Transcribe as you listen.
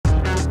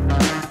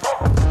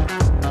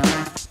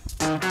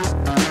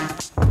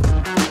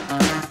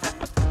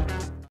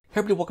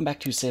everybody, welcome back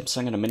to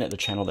Samsung in a Minute, the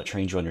channel that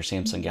trains you on your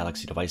Samsung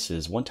Galaxy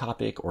devices, one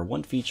topic or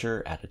one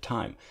feature at a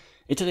time.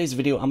 In today's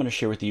video, I'm going to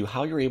share with you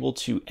how you're able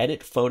to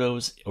edit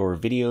photos or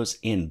videos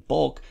in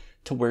bulk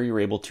to where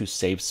you're able to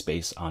save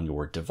space on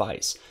your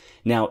device.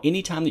 Now,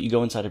 anytime that you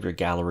go inside of your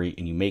gallery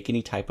and you make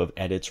any type of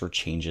edits or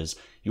changes,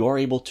 you are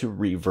able to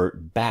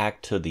revert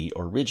back to the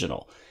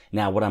original.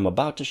 Now, what I'm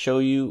about to show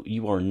you,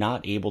 you are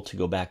not able to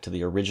go back to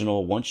the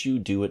original once you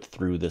do it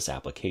through this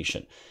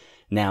application.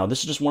 Now, this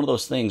is just one of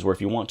those things where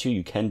if you want to,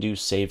 you can do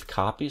save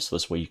copies, so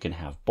this way you can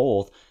have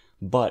both,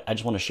 but I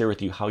just want to share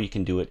with you how you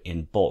can do it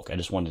in bulk. I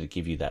just wanted to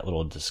give you that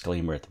little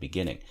disclaimer at the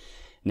beginning.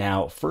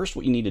 Now, first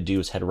what you need to do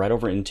is head right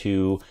over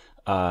into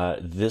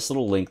this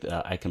little link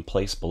that I can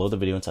place below the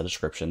video inside the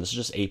description. This is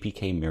just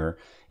APK Mirror.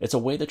 It's a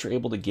way that you're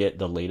able to get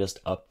the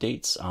latest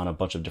updates on a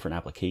bunch of different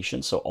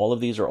applications. So all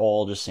of these are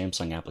all just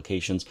Samsung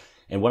applications.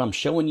 And what I'm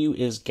showing you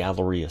is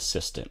Gallery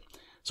Assistant.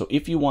 So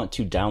if you want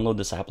to download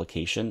this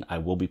application, I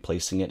will be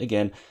placing it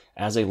again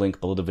as a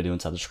link below the video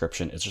inside the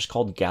description. It's just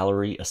called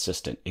Gallery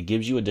Assistant. It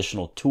gives you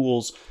additional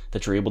tools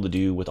that you're able to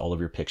do with all of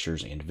your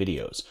pictures and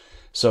videos.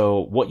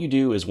 So what you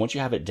do is once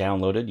you have it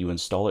downloaded, you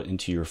install it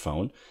into your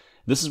phone.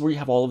 This is where you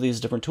have all of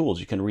these different tools.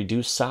 You can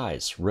reduce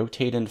size,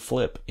 rotate and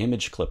flip,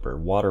 image clipper,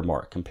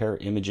 watermark, compare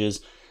images.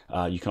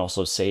 You can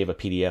also save a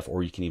PDF,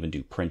 or you can even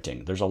do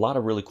printing. There's a lot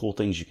of really cool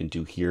things you can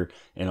do here,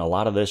 and a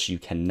lot of this you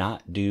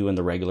cannot do in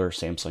the regular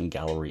Samsung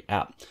Gallery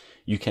app.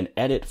 You can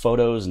edit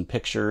photos and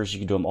pictures. You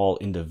can do them all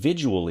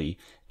individually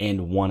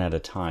and one at a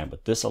time,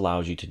 but this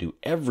allows you to do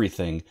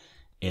everything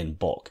in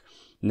bulk.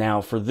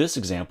 Now, for this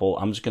example,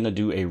 I'm just going to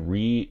do a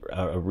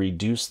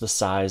reduce the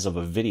size of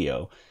a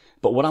video.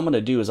 But what I'm going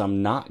to do is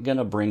I'm not going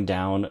to bring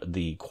down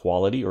the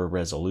quality or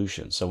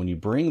resolution. So when you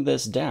bring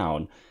this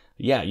down,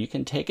 yeah, you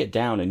can take it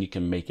down and you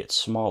can make it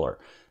smaller.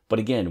 But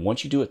again,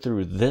 once you do it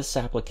through this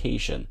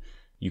application,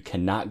 you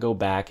cannot go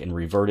back and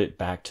revert it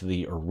back to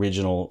the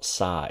original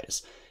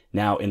size.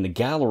 Now in the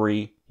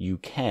gallery, you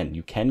can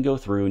go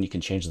through and you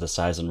can change the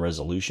size and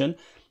resolution.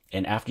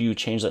 And after you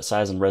change that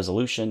size and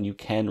resolution, you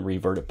can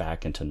revert it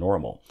back into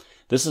normal.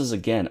 This is,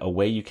 again, a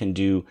way you can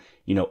do,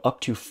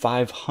 up to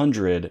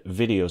 500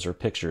 videos or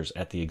pictures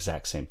at the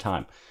exact same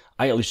time.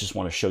 I at least just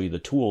want to show you the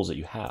tools that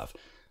you have.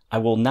 I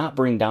will not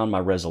bring down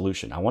my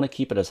resolution. I want to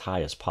keep it as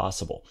high as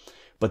possible.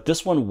 But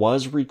this one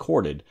was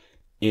recorded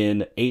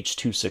in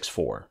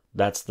H.264.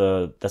 That's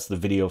the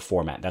video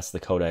format. That's the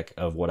codec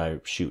of what I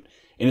shoot.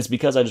 And it's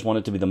because I just want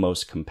it to be the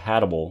most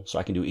compatible, so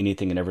I can do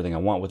anything and everything I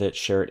want with it,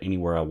 share it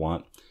anywhere I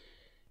want.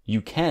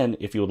 You can,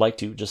 if you would like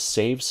to, just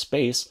save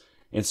space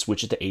and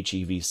switch it to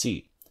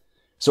HEVC.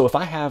 So if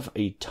I have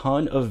a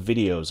ton of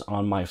videos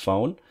on my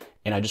phone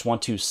and I just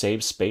want to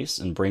save space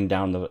and bring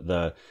down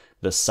the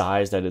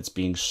size that it's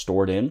being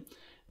stored in,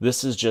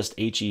 this is just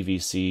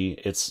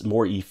HEVC. It's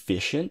more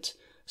efficient,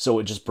 so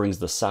it just brings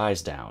the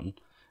size down.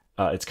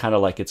 It's kind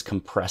of like it's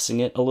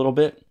compressing it a little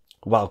bit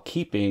while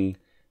keeping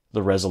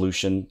the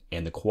resolution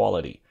and the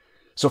quality.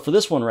 So for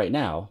this one right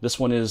now, this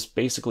one is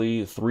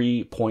basically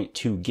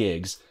 3.2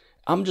 gigs.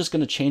 I'm just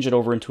going to change it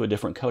over into a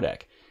different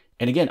codec.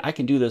 And again, I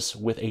can do this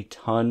with a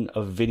ton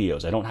of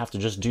videos. I don't have to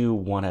just do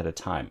one at a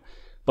time.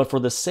 But for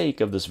the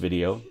sake of this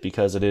video,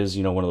 because it is,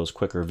 one of those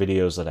quicker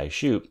videos that I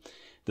shoot,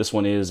 this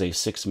one is a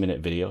 6-minute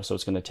video, so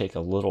it's going to take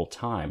a little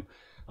time.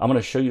 I'm going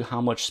to show you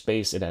how much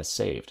space it has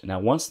saved. Now,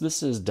 once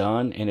this is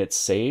done and it's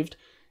saved,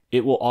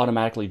 it will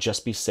automatically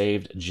just be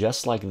saved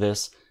just like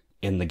this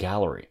in the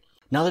gallery.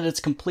 Now that it's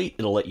complete,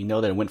 it'll let you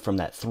know that it went from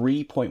that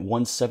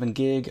 3.17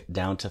 gig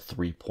down to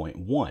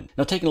 3.1.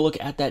 Now taking a look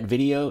at that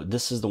video,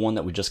 this is the one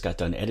that we just got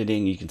done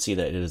editing. You can see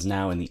that it is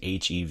now in the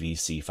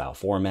HEVC file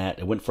format.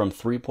 It went from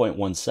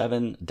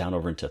 3.17 down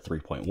over into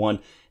 3.1.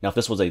 Now if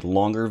this was a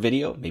longer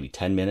video, maybe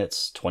 10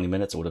 minutes, 20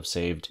 minutes, it would have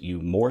saved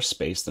you more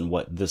space than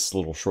what this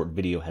little short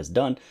video has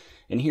done.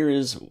 And here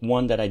is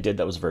one that I did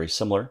that was very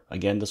similar.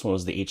 Again, this one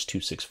was the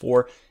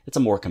H.264. It's a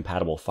more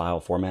compatible file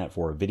format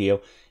for a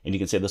video. And you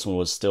can see this one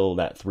was still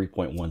that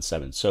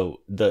 3.17.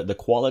 So the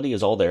quality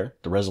is all there.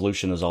 The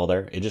resolution is all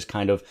there. It just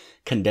kind of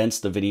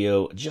condensed the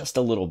video just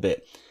a little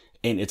bit.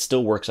 And it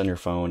still works on your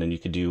phone, and you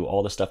can do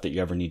all the stuff that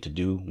you ever need to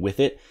do with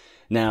it.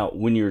 Now,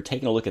 when you're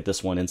taking a look at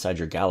this one inside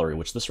your gallery,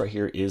 which this right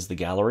here is the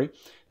gallery,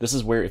 this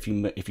is where if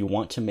you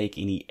want to make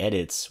any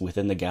edits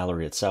within the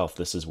gallery itself,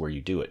 this is where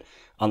you do it.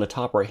 On the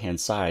top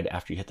right-hand side,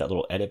 after you hit that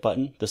little edit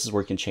button, this is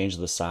where you can change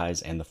the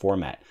size and the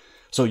format.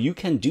 So you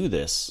can do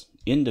this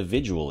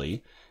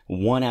individually,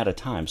 one at a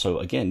time. So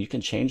again, you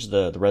can change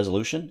the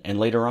resolution, and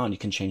later on you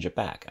can change it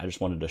back. I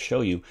just wanted to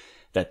show you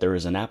that there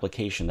is an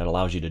application that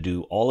allows you to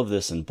do all of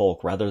this in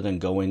bulk rather than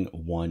going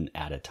one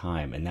at a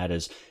time. And that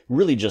is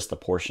really just the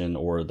portion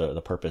or the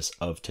purpose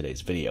of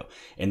today's video.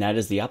 And that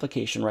is the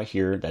application right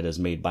here that is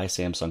made by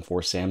Samsung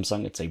for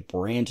Samsung. It's a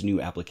brand new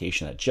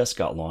application that just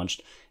got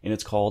launched, and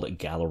it's called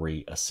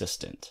Gallery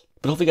Assistant.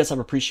 But hopefully you guys have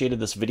appreciated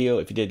this video.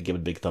 If you did, give it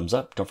a big thumbs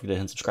up. Don't forget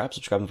to hit subscribe.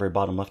 Subscribe on the very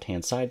bottom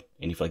left-hand side.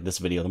 And if you like this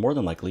video, then more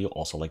than likely you'll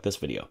also like this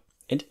video.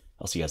 And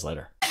I'll see you guys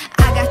later.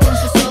 I got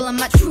tons of soul, I'm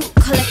a true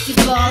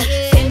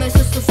collectible. Famous,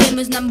 so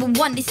famous,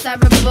 #1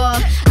 desirable.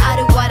 I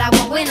do what I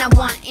want when I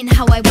want. and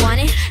how I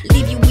want it.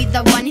 Leave you with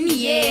the one in you.